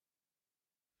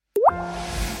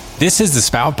This is the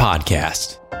Spout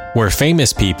Podcast, where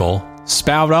famous people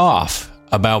spout off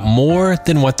about more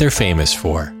than what they're famous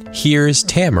for. Here's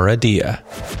Tamara Dia.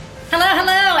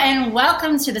 Hello, and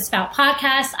welcome to the Spout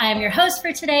Podcast. I am your host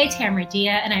for today, Tamara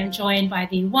Dia, and I'm joined by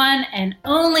the one and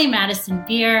only Madison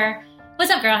Beer.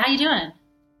 What's up, girl? How you doing?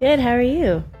 Good. How are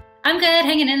you? I'm good,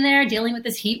 hanging in there, dealing with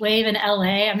this heat wave in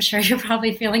LA. I'm sure you're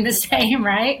probably feeling the same,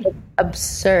 right? It's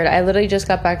absurd. I literally just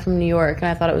got back from New York, and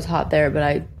I thought it was hot there,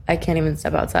 but I can't even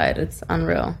step outside. It's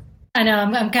unreal. I know.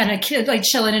 I'm kind of like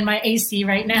chilling in my AC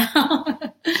right now.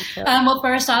 Well,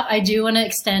 first off, I do want to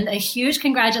extend a huge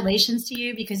congratulations to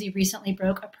you because you recently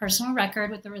broke a personal record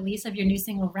with the release of your new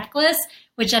single, Reckless,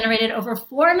 which generated over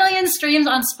 4 million streams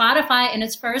on Spotify in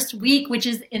its first week, which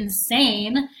is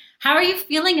insane. How are you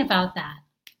feeling about that?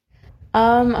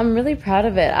 I'm really proud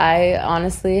of it. I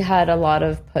honestly had a lot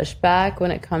of pushback when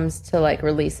it comes to like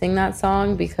releasing that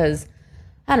song because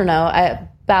I don't know,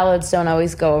 ballads don't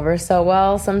always go over so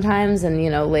well sometimes, and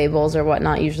labels or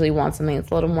whatnot usually want something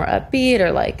that's a little more upbeat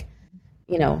or like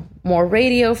more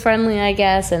radio friendly, I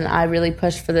guess. And I really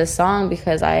pushed for this song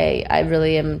because I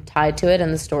really am tied to it,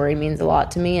 and the story means a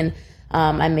lot to me. And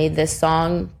I made this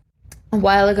song a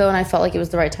while ago, and I felt like it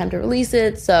was the right time to release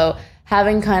it. So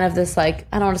having kind of this, like,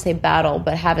 I don't want to say battle,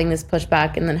 but having this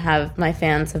pushback and then have my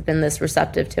fans have been this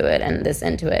receptive to it and this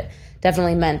into it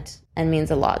definitely meant and means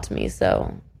a lot to me.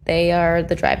 So they are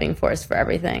the driving force for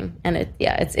everything. And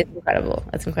it's incredible.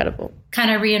 It's incredible.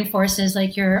 Kind of reinforces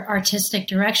like your artistic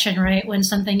direction, right? When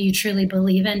something you truly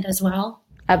believe in as well.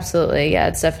 Absolutely. Yeah,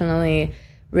 it's definitely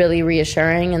really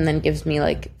reassuring and then gives me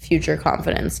like future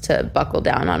confidence to buckle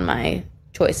down on my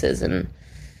choices. And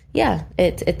yeah,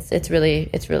 it's really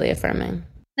affirming.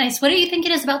 Nice. What do you think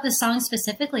it is about this song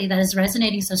specifically that is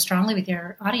resonating so strongly with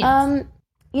your audience?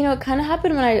 It kind of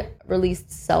happened when I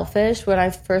released Selfish, when I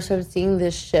first started seeing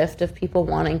this shift of people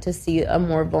wanting to see a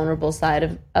more vulnerable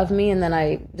side of me. And then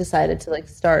I decided to like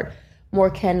start more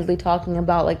candidly talking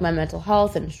about like my mental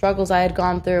health and struggles I had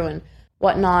gone through and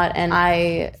whatnot. And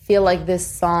I feel like this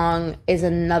song is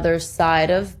another side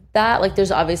of that. Like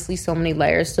there's obviously so many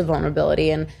layers to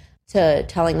vulnerability and to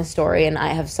telling a story, and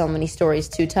I have so many stories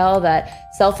to tell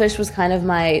that Selfish was kind of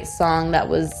my song that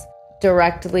was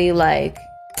directly like,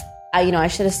 I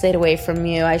should have stayed away from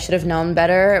you. I should have known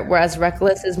better. Whereas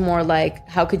Reckless is more like,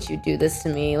 how could you do this to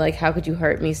me? Like, how could you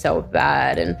hurt me so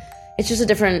bad? And it's just a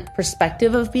different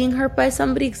perspective of being hurt by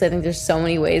somebody, because I think there's so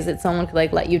many ways that someone could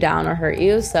like let you down or hurt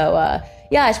you. So I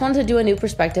just wanted to do a new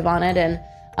perspective on it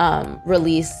and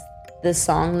release this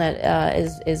song that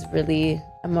is really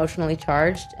emotionally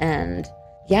charged. And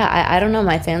yeah, I don't know,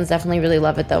 my fans definitely really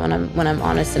love it though when I'm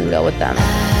honest and real with them.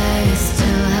 I still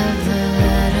have the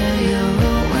letter you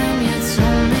wrote when you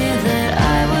told me that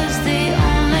I was the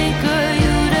only girl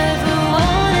you'd ever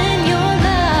want in your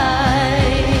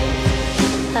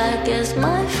life. I guess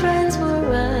my friends were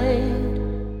right.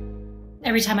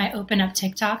 Every time I open up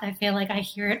TikTok, I feel like I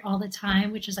hear it all the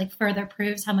time, which is like further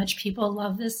proves how much people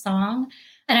love this song.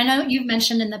 And I know you've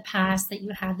mentioned in the past that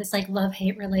you had this like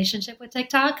love-hate relationship with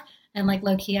TikTok, and like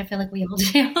low-key, I feel like we all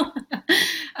do.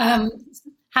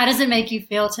 How does it make you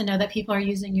feel to know that people are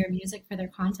using your music for their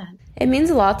content? It means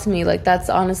a lot to me. Like that's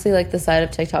honestly like the side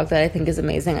of TikTok that I think is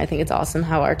amazing. I think it's awesome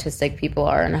how artistic people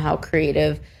are and how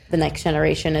creative the next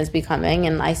generation is becoming.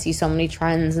 And I see so many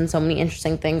trends and so many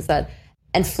interesting things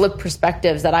and flip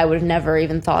perspectives that I would have never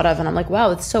even thought of. And I'm like,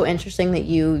 wow, it's so interesting that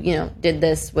you did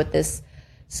this with this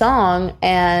song,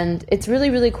 and it's really,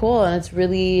 really cool and it's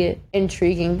really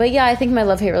intriguing. But yeah, I think my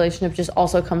love-hate relationship just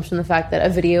also comes from the fact that a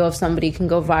video of somebody can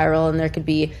go viral and there could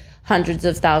be hundreds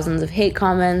of thousands of hate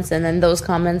comments, and then those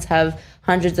comments have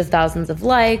hundreds of thousands of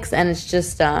likes, and it's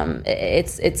just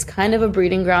it's kind of a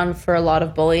breeding ground for a lot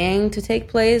of bullying to take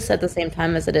place at the same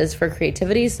time as it is for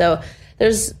creativity. So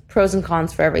there's pros and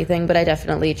cons for everything, but I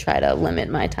definitely try to limit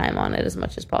my time on it as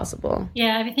much as possible.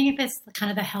 Yeah, I think if it's kind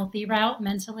of the healthy route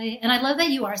mentally. And I love that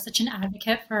you are such an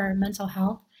advocate for mental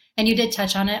health. And you did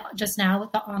touch on it just now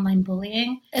with the online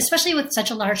bullying, especially with such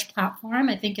a large platform.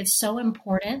 I think it's so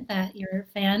important that your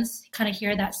fans kind of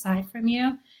hear that side from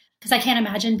you. Because I can't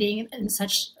imagine being in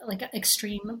such like an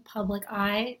extreme public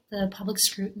eye. The public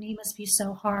scrutiny must be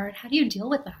so hard. How do you deal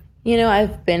with that?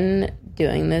 I've been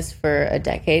doing this for a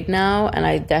decade now, and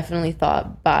I definitely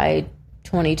thought by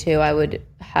 22 I would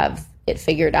have it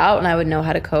figured out and I would know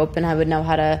how to cope and I would know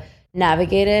how to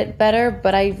navigate it better,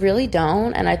 but I really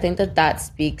don't. And I think that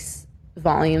speaks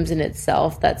volumes in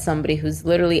itself, that somebody who's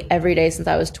literally every day since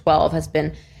I was 12 has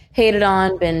been hated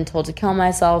on, been told to kill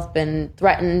myself, been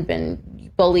threatened,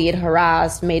 been bullied,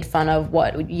 harassed, made fun of,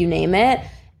 what you name it.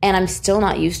 and I'm still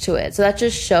not used to it. So that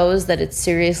just shows that it's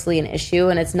seriously an issue,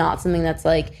 and it's not something that's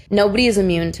like, nobody is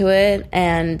immune to it,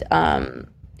 and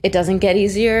it doesn't get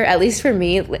easier, at least for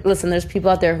me. Listen, there's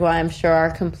people out there who I'm sure are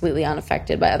completely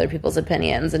unaffected by other people's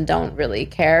opinions and don't really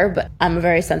care, but I'm a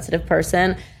very sensitive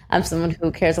person. I'm someone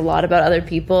who cares a lot about other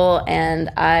people, and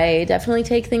I definitely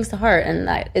take things to heart, and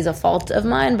that is a fault of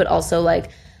mine, but also like,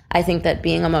 I think that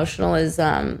being emotional is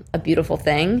a beautiful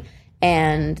thing.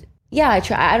 And yeah,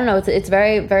 I don't know, it's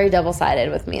very, very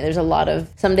double-sided with me. There's a lot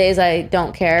of, some days I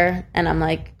don't care, and I'm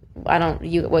like, what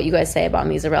you guys say about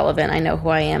me is irrelevant. I know who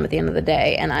I am at the end of the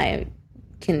day, and I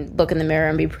can look in the mirror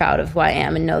and be proud of who I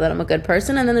am and know that I'm a good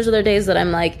person. And then there's other days that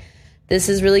I'm like, this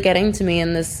is really getting to me,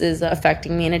 and this is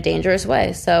affecting me in a dangerous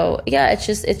way. So yeah, it's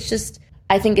just,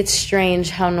 I think it's strange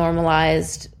how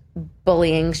normalized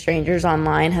bullying strangers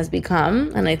online has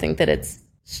become. And I think that it's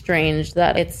strange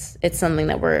that it's something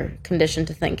that we're conditioned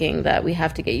to thinking that we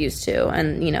have to get used to.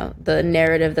 And, you know, the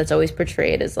narrative that's always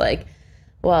portrayed is like,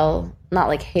 well, not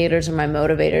like haters are my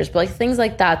motivators, but like things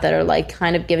like that are like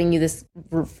kind of giving you this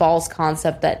false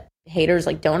concept that haters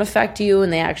like don't affect you,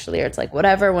 and they actually are. It's like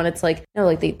whatever, when it's like, no,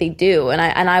 like they do. And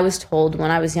I was told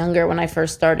when I was younger, when I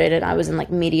first started and I was in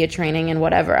like media training and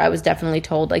whatever, I was definitely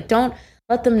told like, don't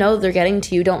let them know they're getting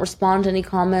to you. Don't respond to any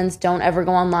comments. Don't ever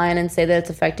go online and say that it's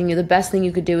affecting you. The best thing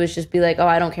you could do is just be like, oh,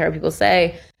 I don't care what people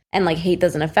say, and like hate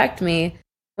doesn't affect me.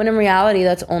 When in reality,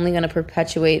 that's only going to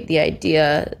perpetuate the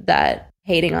idea that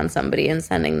hating on somebody and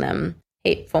sending them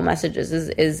hateful messages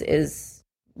is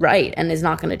right and is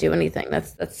not going to do anything.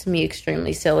 That's to me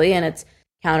extremely silly, and it's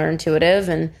counterintuitive.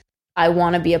 And I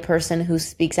want to be a person who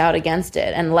speaks out against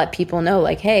it and let people know,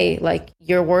 like, hey, like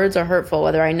your words are hurtful,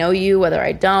 whether I know you, whether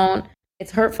I don't.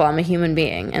 It's hurtful. I'm a human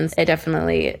being, and I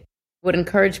definitely would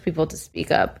encourage people to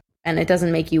speak up. And it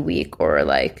doesn't make you weak or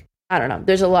like, I don't know.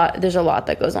 There's a lot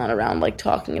that goes on around like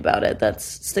talking about it that's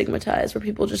stigmatized, where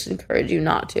people just encourage you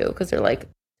not to, because they're like,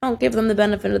 don't give them the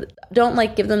benefit of don't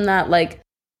like give them that like,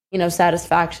 you know,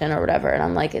 satisfaction or whatever. And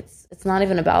I'm like, it's not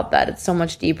even about that. It's so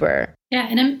much deeper. Yeah,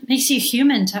 and it makes you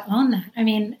human to own that. I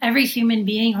mean, every human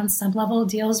being on some level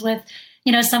deals with,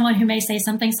 you know, someone who may say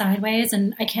something sideways,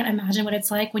 and I can't imagine what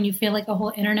it's like when you feel like the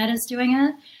whole internet is doing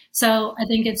it. So I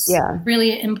think it's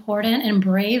really important and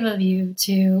brave of you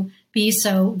to be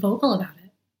so vocal about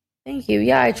it. Thank you.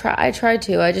 Yeah, I try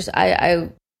to. I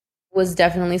was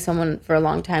definitely someone for a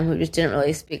long time who just didn't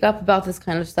really speak up about this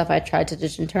kind of stuff. I tried to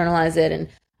just internalize it, and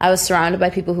I was surrounded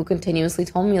by people who continuously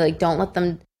told me, like, don't let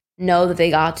them know that they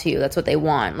got to you. That's what they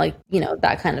want. Like, you know,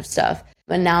 that kind of stuff.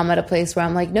 But now I'm at a place where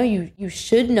I'm like, no, you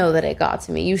should know that it got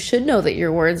to me. You should know that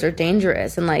your words are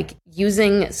dangerous. And like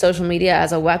using social media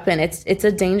as a weapon, it's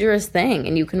a dangerous thing,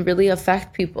 and you can really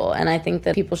affect people. And I think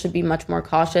that people should be much more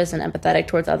cautious and empathetic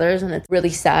towards others. And it's really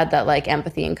sad that like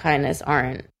empathy and kindness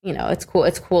aren't, you know, it's cool.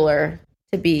 It's cooler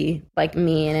to be like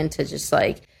mean and to just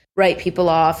like write people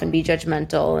off and be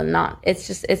judgmental and not, it's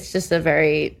just a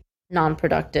very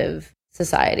non-productive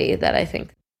society that I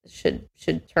think should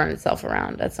turn itself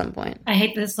around at some point. I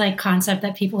hate this like concept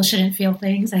that people shouldn't feel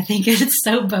things. I think it's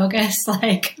so bogus.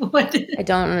 Like, what? I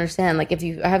don't understand. Like, if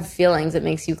you have feelings, it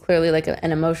makes you clearly like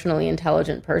an emotionally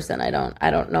intelligent person. I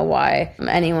don't know why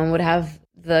anyone would have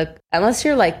unless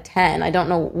you're like 10. I don't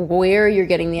know where you're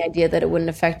getting the idea that it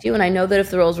wouldn't affect you. And I know that if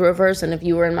the roles were reversed and if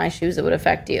you were in my shoes, it would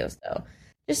affect you. So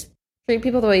just treat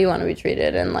people the way you want to be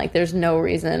treated. And like, there's no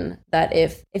reason that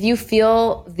if you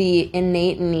feel the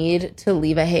innate need to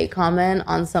leave a hate comment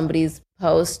on somebody's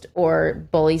post or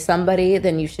bully somebody,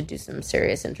 then you should do some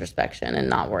serious introspection and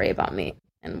not worry about me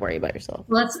and worry about yourself.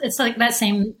 Well, it's like that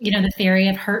same, you know, the theory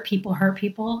of hurt people.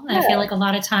 And I feel like a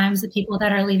lot of times the people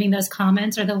that are leaving those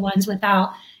comments are the ones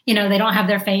without, you know, they don't have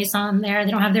their face on there.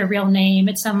 They don't have their real name.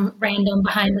 It's some random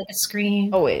behind like a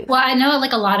screen. Always. Well, I know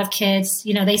like a lot of kids,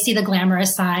 you know, they see the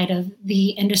glamorous side of the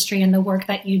industry and the work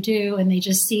that you do. And they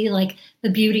just see like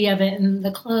the beauty of it and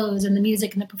the clothes and the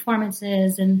music and the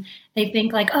performances. And they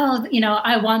think like, oh, you know,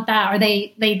 I want that. Or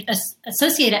they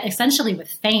associate it essentially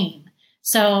with fame.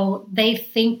 So they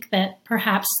think that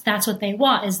perhaps that's what they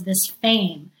want, is this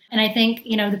fame. And I think,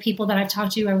 you know, the people that I've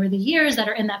talked to over the years that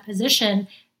are in that position,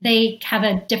 they have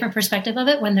a different perspective of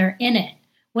it when they're in it.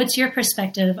 What's your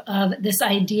perspective of this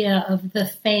idea of the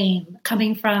fame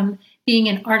coming from being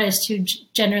an artist who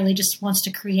generally just wants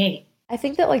to create? I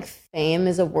think that like fame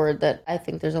is a word that I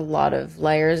think there's a lot of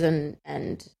layers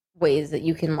and ways that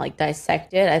you can like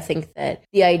dissect it. I think that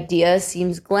the idea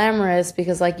seems glamorous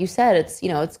because like you said, it's, you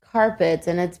know, it's carpets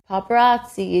and it's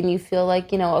paparazzi and you feel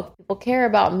like, you know, people care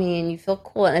about me and you feel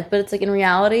cool in it. But it's like in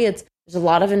reality, there's there's a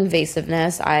lot of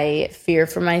invasiveness. I fear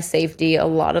for my safety a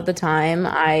lot of the time.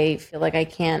 I feel like I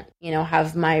can't,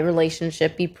 have my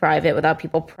relationship be private without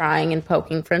people prying and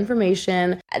poking for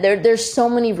information. There's so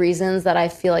many reasons that I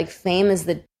feel like fame is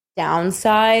the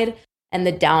downside and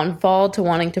the downfall to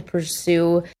wanting to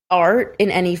pursue art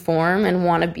in any form and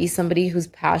want to be somebody who's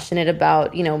passionate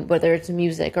about, whether it's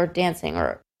music or dancing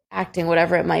or acting,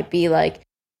 whatever it might be. Like,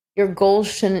 your goal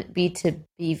shouldn't be to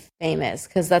be famous,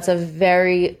 because that's a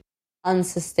very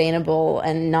unsustainable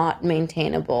and not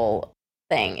maintainable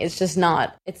thing. It's just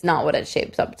not, it's not what it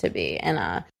shapes up to be.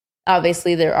 And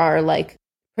obviously there are like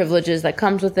privileges that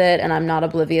comes with it, and I'm not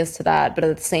oblivious to that, but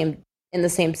in the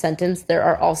same sentence, there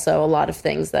are also a lot of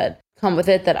things that come with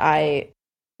it that I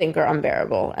think are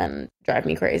unbearable and drive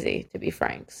me crazy, to be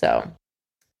frank. So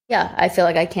yeah, I feel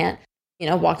like I can't,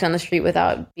 walk down the street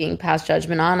without being passed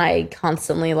judgment on. I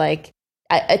constantly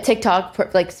a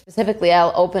TikTok, like specifically,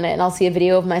 I'll open it and I'll see a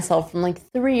video of myself from like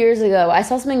 3 years ago. I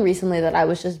saw something recently that I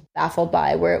was just baffled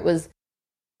by, where it was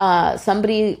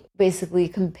somebody basically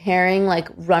comparing like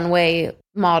runway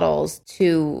models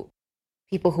to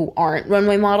people who aren't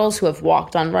runway models, who have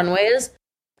walked on runways.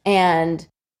 And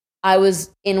I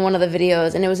was in one of the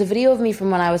videos, and it was a video of me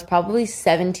from when I was probably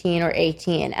 17 or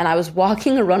 18, and I was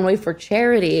walking a runway for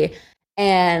charity,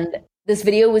 and this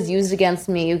video was used against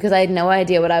me because I had no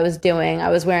idea what I was doing. I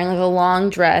was wearing like a long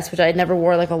dress, which I had never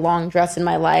wore like a long dress in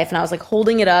my life, and I was like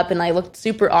holding it up, and I looked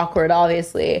super awkward,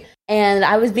 obviously, and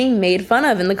I was being made fun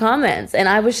of in the comments. And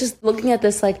I was just looking at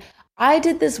this like, I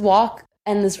did this walk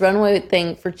and this runway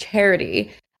thing for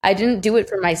charity. I didn't do it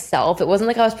for myself. It wasn't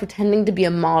like I was pretending to be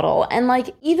a model. And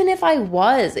like, even if I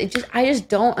was, I just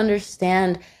don't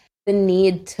understand the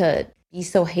need to be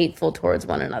so hateful towards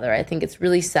one another. I think it's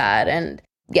really sad. And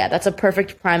yeah, that's a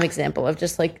perfect prime example of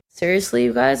just like, seriously,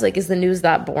 you guys, like, is the news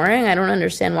that boring? I don't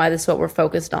understand why this is what we're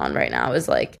focused on right now, is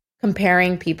like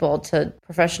comparing people to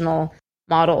professional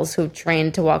models who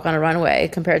trained to walk on a runway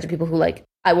compared to people who like,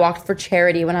 I walked for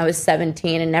charity when I was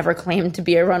 17 and never claimed to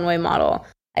be a runway model.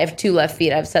 I have 2 left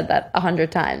feet. I've said that 100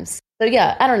 times. So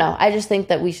yeah, I don't know. I just think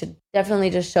that we should definitely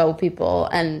just show people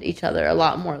and each other a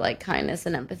lot more like kindness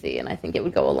and empathy. And I think it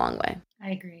would go a long way.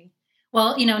 I agree.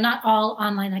 Well, not all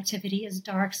online activity is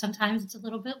dark. Sometimes it's a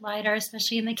little bit lighter,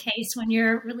 especially in the case when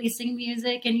you're releasing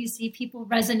music and you see people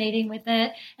resonating with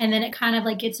it. And then it kind of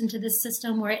like gets into this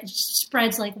system where it just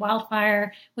spreads like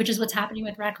wildfire, which is what's happening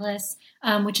with Reckless,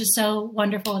 which is so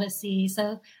wonderful to see.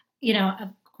 So, of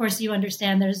course, you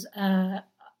understand there's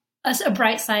a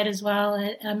bright side as well.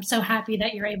 I'm so happy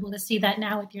that you're able to see that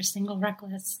now with your single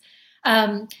Reckless.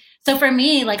 So for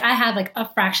me, like, I have like a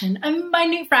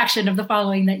minute fraction of the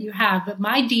following that you have, but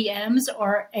my DMs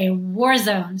are a war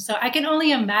zone. So I can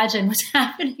only imagine what's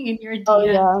happening in your DMs. Oh,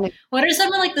 yeah. What are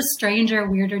some of like the stranger,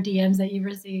 weirder DMs that you've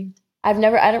received? I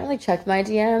don't really check my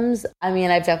DMs. I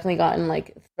mean, I've definitely gotten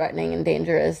like threatening and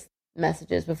dangerous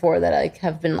messages before that I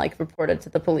have been like reported to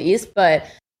the police, but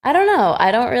I don't know. I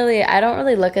don't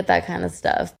really look at that kind of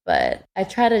stuff, but I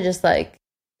try to just like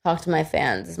talk to my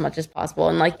fans as much as possible.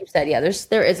 And like you said, yeah,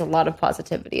 there is a lot of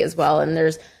positivity as well. And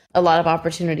there's a lot of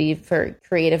opportunity for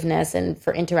creativeness and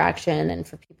for interaction and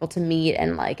for people to meet.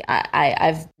 And like,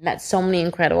 I've met so many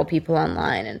incredible people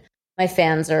online, and my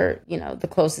fans are, the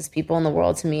closest people in the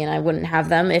world to me, and I wouldn't have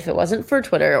them if it wasn't for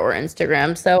Twitter or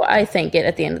Instagram. So I thank it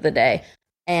at the end of the day.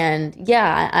 And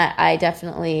yeah, I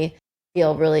definitely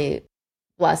feel really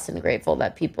blessed and grateful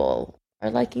that people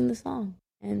are liking the song.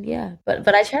 And yeah,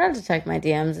 but I try not to check my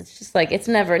DMs. It's just like, it's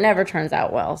never turns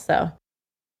out well. So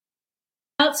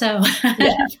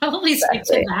yeah, probably stick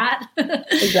to that.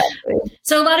 Exactly.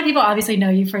 So a lot of people obviously know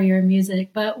you for your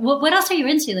music, but what else are you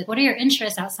into? Like, what are your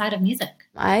interests outside of music?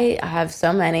 I have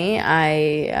so many.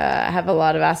 I have a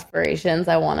lot of aspirations.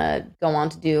 I want to go on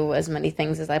to do as many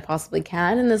things as I possibly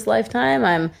can in this lifetime.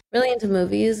 I'm really into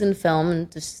movies and film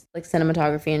and just like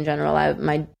cinematography in general.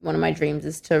 One of my dreams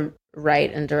is to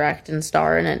write and direct and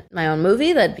star in my own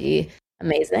movie. That'd be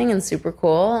amazing and super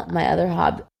cool. My other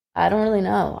hobby, I don't really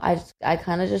know. I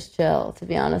kind of just chill, to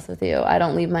be honest with you. I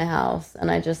don't leave my house,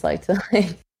 and I just like to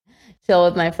like chill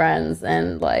with my friends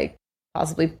and like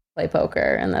possibly play poker,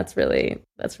 and that's really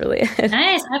it.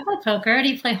 Nice. I play poker. Do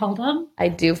you play Hold'em? I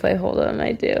do play Hold'em.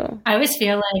 I do. I always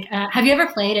feel like, have you ever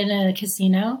played in a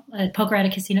casino, poker at a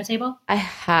casino table? I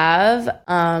have,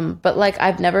 but like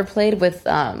I've never played with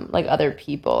like other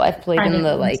people. I've played in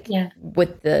the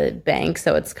with the bank,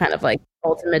 so it's kind of like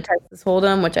ultimate Texas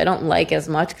Hold'em, which I don't like as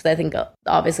much because I think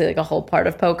obviously like a whole part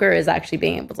of poker is actually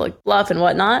being able to like bluff and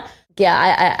whatnot.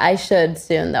 Yeah, I should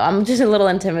soon though. I'm just a little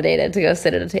intimidated to go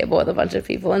sit at a table with a bunch of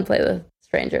people and play the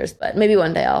strangers, but maybe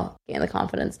one day I'll gain the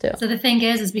confidence too. So the thing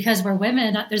is because we're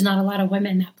women, there's not a lot of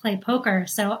women that play poker.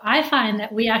 So I find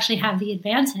that we actually have the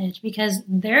advantage because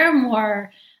they're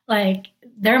more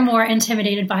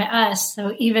intimidated by us.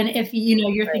 So even if,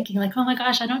 you're thinking like, oh my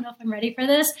gosh, I don't know if I'm ready for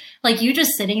this. Like you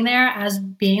just sitting there as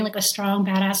being like a strong,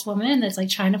 badass woman that's like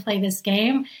trying to play this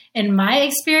game. In my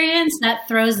experience, that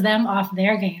throws them off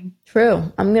their game. True.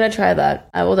 I'm going to try that.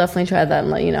 I will definitely try that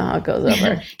and let you know how it goes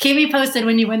over. Keep me posted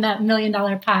when you win that $1 million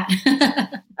pot.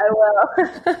 I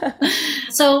will.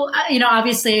 So,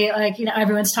 obviously,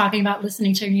 everyone's talking about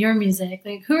listening to your music.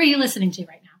 Like, who are you listening to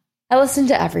right now? I listen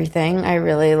to everything. I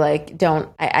really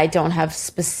I don't have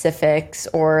specifics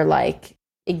or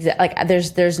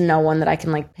there's no one that I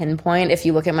can pinpoint. If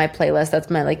you look at my playlist, that's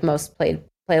my most played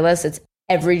playlist. It's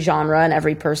every genre and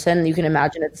every person you can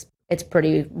imagine. It's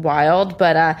pretty wild,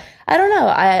 but I don't know.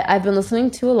 I've been listening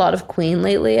to a lot of Queen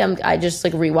lately. I just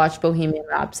rewatched Bohemian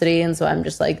Rhapsody, and so I'm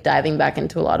just diving back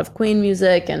into a lot of Queen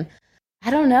music. And I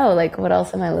don't know, what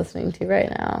else am I listening to right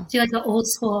now? Do you like the old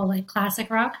school, classic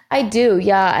rock? I do,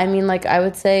 yeah. I mean, I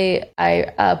would say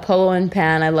Polo and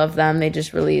Pan, I love them. They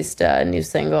just released a new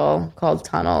single called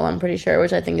Tunnel, I'm pretty sure,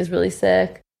 which I think is really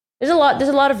sick. There's a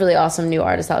lot of really awesome new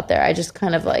artists out there. I just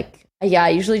kind of I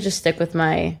usually just stick with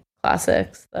my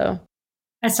classics, though.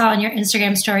 I saw on your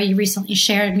Instagram story you recently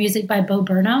shared music by Bo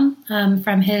Burnham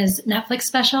from his Netflix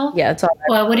special. Yeah, it's all right.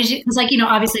 Well, what did you? It's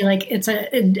obviously it's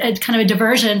a kind of a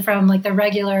diversion from the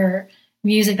regular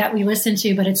music that we listen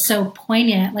to, but it's so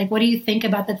poignant. What do you think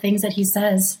about the things that he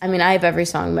says? I mean, I have every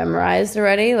song memorized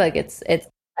already. It's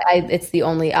the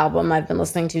only album I've been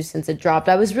listening to since it dropped.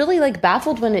 I was really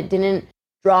baffled when it didn't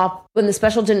drop, when the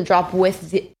special didn't drop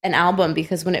with an album,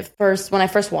 because when I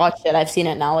first watched it, I've seen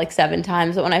it now 7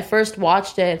 times, but when I first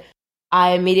watched it,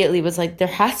 I immediately was there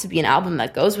has to be an album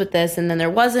that goes with this, and then there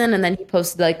wasn't, and then he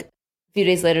posted a few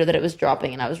days later that it was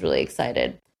dropping, and I was really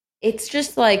excited. It's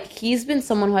just he's been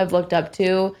someone who I've looked up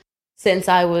to since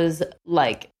I was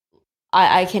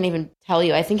I can't even tell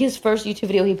you. I think his first YouTube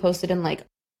video he posted in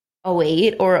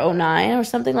 2008 or 2009 or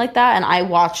something like that, and I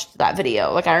watched that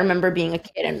video. I remember being a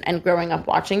kid and growing up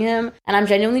watching him, and I'm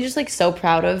genuinely just so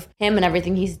proud of him and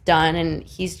everything he's done, and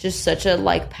he's just such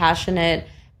a passionate,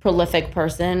 prolific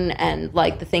person, and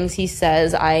the things he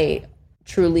says I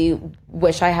truly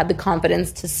wish I had the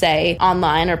confidence to say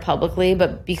online or publicly,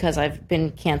 but because I've been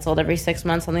canceled every 6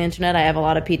 months on the internet, I have a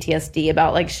lot of PTSD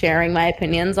about sharing my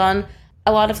opinions on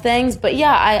a lot of things. But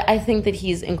yeah, I think that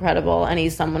he's incredible, and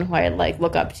he's someone who I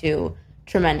look up to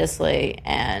tremendously,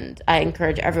 and I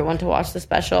encourage everyone to watch the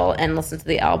special and listen to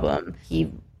the album.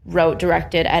 He wrote,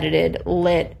 directed, edited,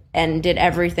 lit, and did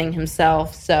everything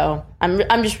himself. So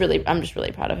I'm just really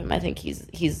proud of him. I think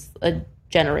he's a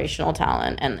generational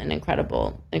talent and an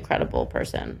incredible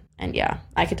person. And yeah,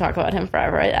 I could talk about him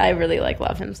forever. I really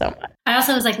love him so much. I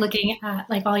also was looking at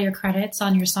all your credits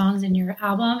on your songs in your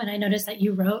album, and I noticed that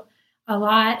you wrote a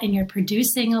lot and you're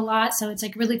producing a lot. So it's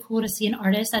really cool to see an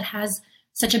artist that has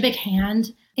such a big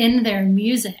hand in their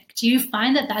music. Do you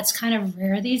find that that's kind of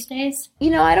rare these days?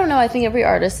 I don't know. I think every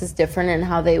artist is different, and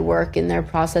how they work and their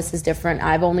process is different.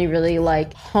 I've only really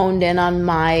honed in on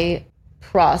my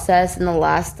process in the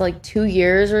last 2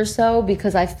 years or so,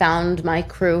 because I found my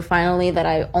crew finally that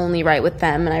I only write with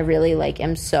them, and I really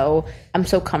I'm so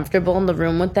comfortable in the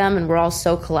room with them, and we're all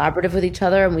so collaborative with each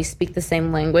other, and we speak the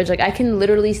same language. I can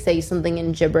literally say something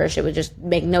in gibberish, it would just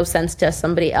make no sense to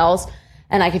somebody else,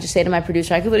 and I could just say to my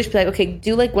producer, I could literally be okay,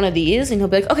 do one of these, and he'll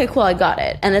be okay, cool, I got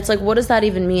it. And it's what does that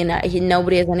even mean?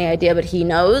 Nobody has any idea, but he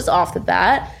knows off the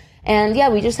bat. And yeah,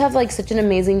 we just have such an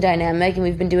amazing dynamic, and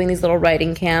we've been doing these little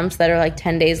writing camps that are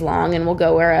 10 days long, and we'll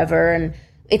go wherever, and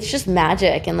it's just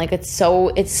magic. And it's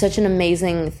such an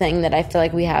amazing thing that I feel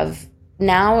we have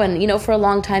now. And for a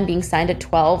long time being signed at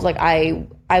 12,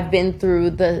 I've been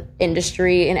through the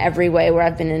industry in every way, where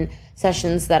I've been in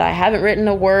sessions that I haven't written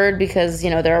a word because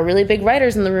there are really big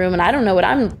writers in the room, and I don't know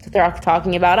what they're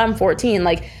talking about. I'm 14, and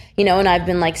I've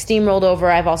been steamrolled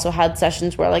over. I've also had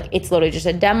sessions where it's literally just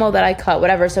a demo that I cut,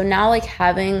 whatever. So now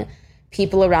having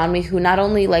people around me who not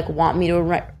only want me to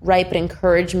write, but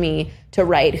encourage me to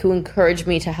write, who encourage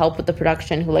me to help with the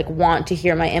production, who want to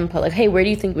hear my input, hey, where do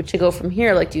you think we should go from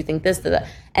here? Do you think this, that?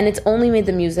 And it's only made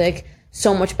the music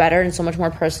so much better and so much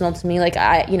more personal to me.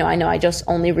 I know I just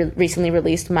only recently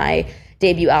released my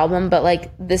debut album, but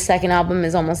this second album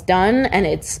is almost done, and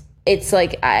it's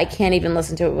I can't even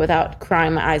listen to it without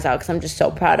crying my eyes out, because I'm just so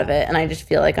proud of it, and I just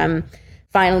feel I'm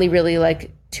finally really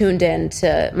tuned in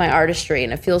to my artistry,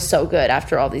 and it feels so good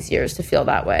after all these years to feel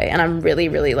that way. And I'm really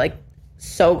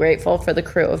so grateful for the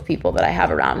crew of people that I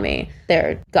have around me.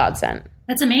 They're godsend.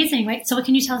 That's amazing. Right. So what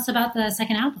can you tell us about the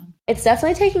second album? It's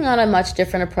definitely taking on a much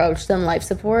different approach than Life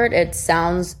Support. It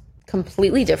sounds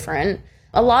completely different.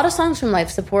 A lot of songs from Life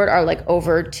Support are like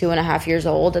over 2.5 years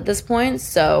old at this point.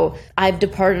 So I've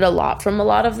departed a lot from a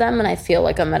lot of them. And I feel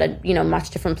like I'm at a, much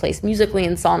different place musically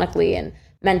and sonically and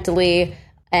mentally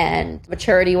and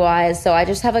maturity wise. So I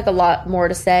just have like a lot more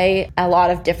to say, a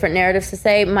lot of different narratives to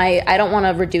say. I don't want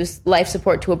to reduce Life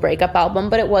Support to a breakup album,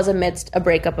 but it was amidst a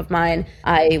breakup of mine.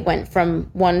 I went from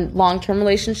one long-term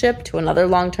relationship to another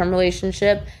long-term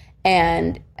relationship,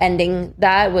 and ending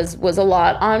that was a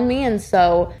lot on me. And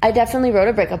so I definitely wrote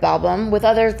a breakup album with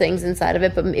other things inside of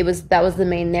it, but that was the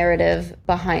main narrative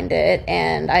behind it.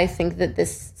 And I think that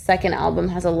this second album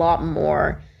has a lot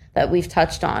more that we've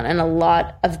touched on and a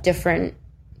lot of different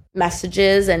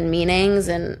messages and meanings.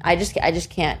 And I just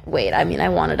can't wait. I mean, I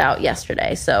want it out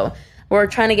yesterday. So we're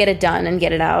trying to get it done and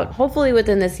get it out hopefully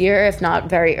within this year, if not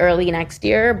very early next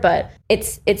year. But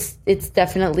it's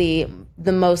definitely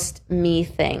the most me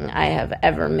thing I have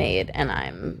ever made, and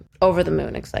I'm over the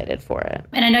moon excited for it.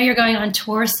 And I know you're going on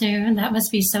tour soon. That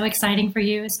must be so exciting for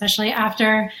you, especially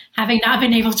after having not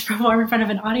been able to perform in front of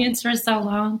an audience for so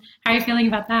long. How are you feeling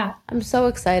about that? I'm so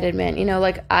excited, man.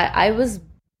 I was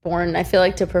born, I feel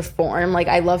like, to perform. Like,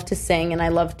 I love to sing and I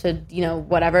love to,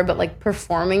 whatever, but like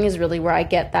performing is really where I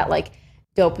get that like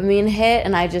dopamine hit.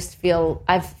 And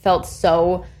I've felt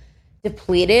so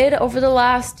depleted over the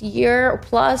last year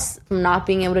plus from not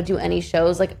being able to do any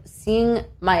shows. Like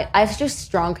I have such a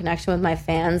strong connection with my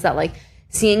fans that like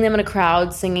seeing them in a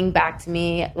crowd singing back to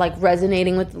me, like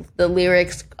resonating with the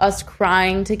lyrics, us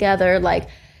crying together, like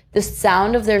the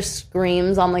sound of their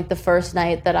screams on like the first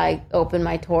night that I open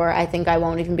my tour, I think I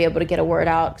won't even be able to get a word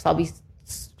out because I'll be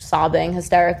sobbing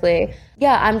hysterically.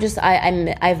 Yeah, I've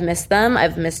missed them.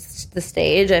 I've missed the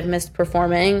stage. I've missed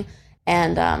performing,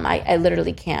 and I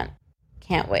literally can't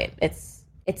wait.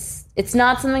 It's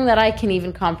not something that I can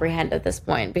even comprehend at this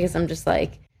point because I'm just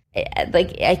like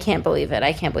I can't believe it.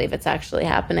 I can't believe it's actually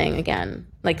happening again.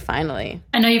 Like finally.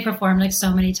 I know you performed like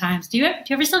so many times. Do you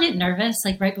ever still get nervous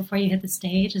like right before you hit the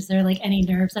stage? Is there like any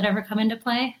nerves that ever come into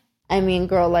play? I mean,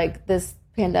 girl, like this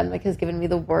pandemic has given me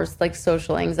the worst like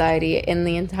social anxiety in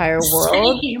the entire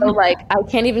world. Same. So like I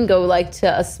can't even go like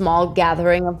to a small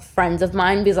gathering of friends of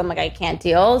mine because I'm like I can't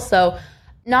deal. So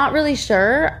not really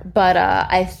sure, but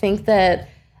I think that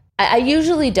I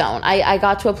usually don't. I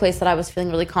got to a place that I was feeling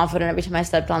really confident every time I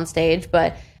stepped on stage,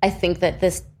 but I think that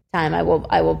this time I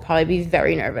will probably be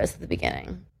very nervous at the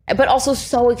beginning, but also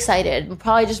so excited,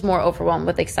 probably just more overwhelmed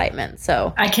with excitement.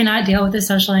 So I cannot deal with the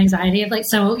social anxiety of like,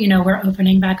 so, we're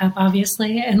opening back up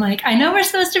obviously. And like, I know we're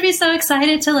supposed to be so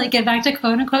excited to like get back to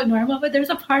quote unquote normal, but there's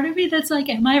a part of me that's like,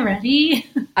 am I ready?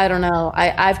 I don't know.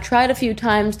 I've tried a few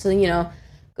times to,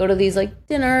 go to these like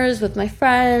dinners with my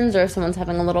friends or if someone's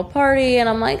having a little party and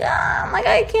I'm like,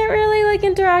 I can't really like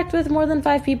interact with more than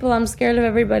 5 people. I'm scared of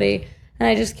everybody. And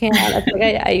I just can't.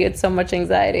 I get so much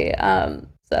anxiety.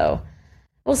 So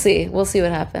we'll see. We'll see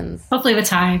what happens. Hopefully with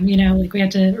time, like we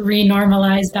have to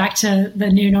re-normalize back to the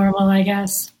new normal, I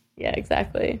guess. Yeah,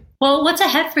 exactly. Well, what's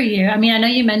ahead for you? I mean, I know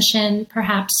you mentioned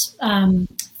perhaps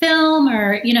film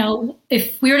or,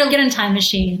 if we were to get in a time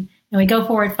machine and we go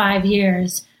forward 5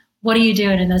 years, what are you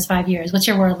doing in those 5 years? What's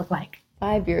your world look like?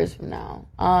 5 years from now?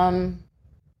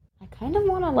 I kind of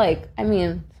want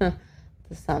to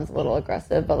this sounds a little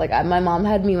aggressive, but like my mom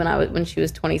had me when she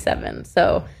was 27.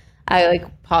 So I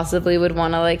like possibly would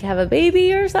want to like have a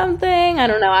baby or something. I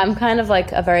don't know. I'm kind of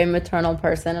like a very maternal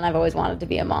person and I've always wanted to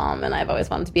be a mom and I've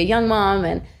always wanted to be a young mom.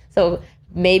 And so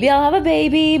maybe I'll have a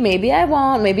baby. Maybe I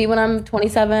won't. Maybe when I'm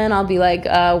 27, I'll be like,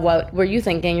 what were you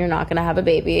thinking? You're not going to have a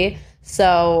baby.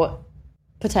 So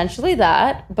potentially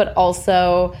that, but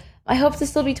also I hope to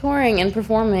still be touring and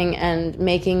performing and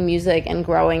making music and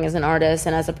growing as an artist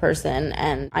and as a person.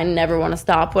 And I never want to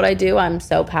stop what I do. I'm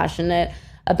so passionate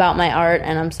about my art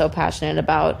and I'm so passionate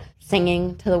about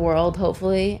singing to the world,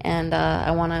 hopefully. And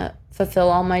I want to fulfill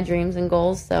all my dreams and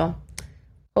goals. So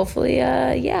hopefully,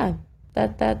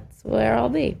 that's where I'll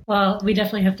be. Well, we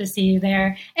definitely hope to see you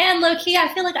there. And low-key,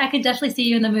 I feel like I could definitely see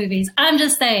you in the movies. I'm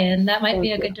just saying that might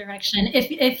be a good direction.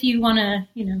 If you want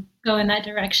to, go in that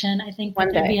direction, I think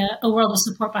there'd be a world of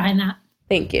support behind that.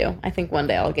 Thank you. I think one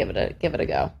day I'll give it a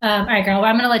go. All right, girl. Well,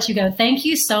 I'm going to let you go. Thank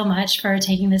you so much for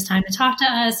taking this time to talk to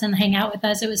us and hang out with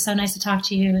us. It was so nice to talk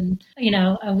to you. And,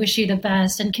 I wish you the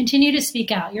best and continue to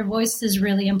speak out. Your voice is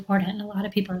really important. And a lot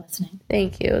of people are listening.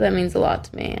 Thank you. That means a lot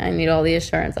to me. I need all the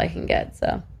assurance I can get.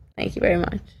 So thank you very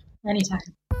much. Anytime.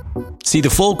 See the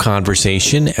full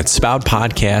conversation at Spout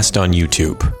Podcast on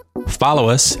YouTube. Follow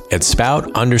us at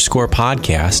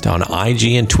Spout_podcast on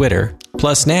IG and Twitter.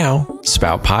 Plus now,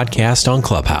 Spout Podcast on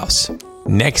Clubhouse.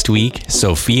 Next week,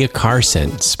 Sophia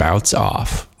Carson spouts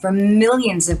off. For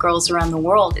millions of girls around the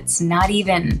world, it's not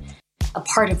even a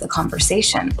part of the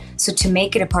conversation. So to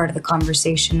make it a part of the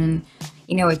conversation, and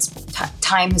it's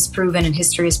time has proven and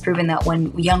history has proven that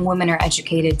when young women are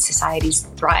educated, societies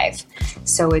thrive.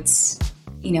 So it's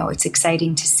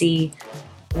exciting to see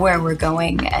where we're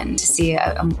going and to see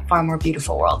a far more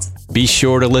beautiful world. Be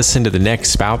sure to listen to the next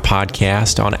Spout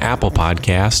podcast on Apple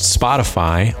Podcasts,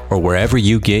 Spotify, or wherever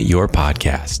you get your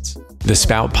podcasts. The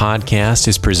Spout podcast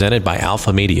is presented by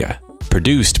Alpha Media,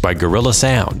 produced by Gorilla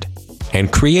Sound, and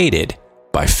created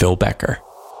by Phil Becker.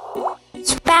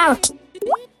 Spout.